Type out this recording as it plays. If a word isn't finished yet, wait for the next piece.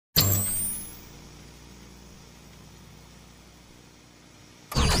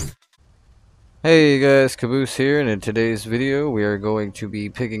Hey guys, Caboose here, and in today's video we are going to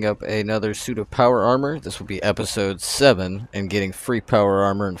be picking up another suit of power armor. This will be episode 7 and getting free power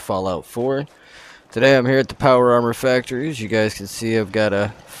armor in Fallout 4. Today I'm here at the power armor factory. As you guys can see, I've got a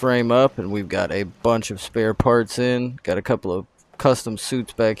frame up and we've got a bunch of spare parts in. Got a couple of custom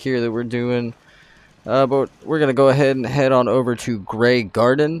suits back here that we're doing. But we're going to go ahead and head on over to Grey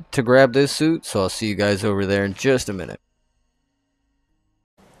Garden to grab this suit, so I'll see you guys over there in just a minute.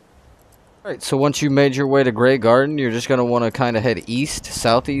 Alright, so once you made your way to Grey Garden, you're just going to want to kind of head east,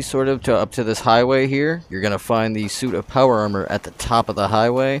 southeast sort of, to up to this highway here. You're going to find the suit of power armor at the top of the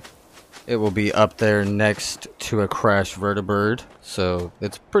highway. It will be up there next to a crashed vertibird, so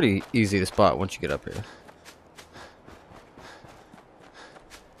it's pretty easy to spot once you get up here.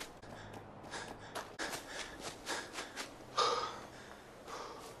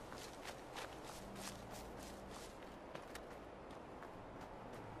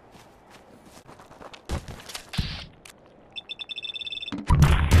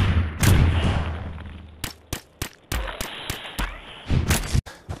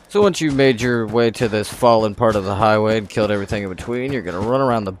 So once you've made your way to this fallen part of the highway and killed everything in between, you're going to run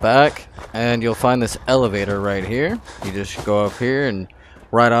around the back and you'll find this elevator right here. You just go up here and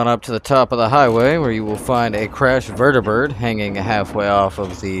right on up to the top of the highway where you will find a crashed vertibird hanging halfway off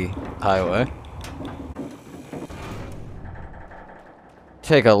of the highway.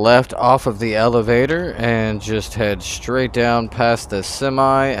 Take a left off of the elevator and just head straight down past this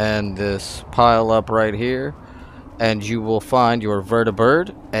semi and this pile up right here. And you will find your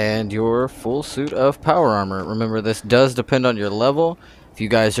vertibird and your full suit of power armor. Remember, this does depend on your level. If you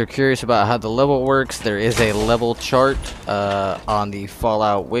guys are curious about how the level works, there is a level chart on the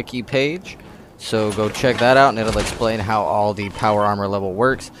Fallout wiki page. So go check that out and it'll explain how all the power armor level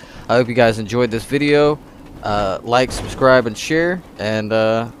works. I hope you guys enjoyed this video. Like, subscribe, and share. And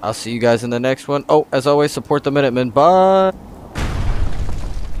I'll see you guys in the next one. Oh, as always, support the Minutemen. Bye!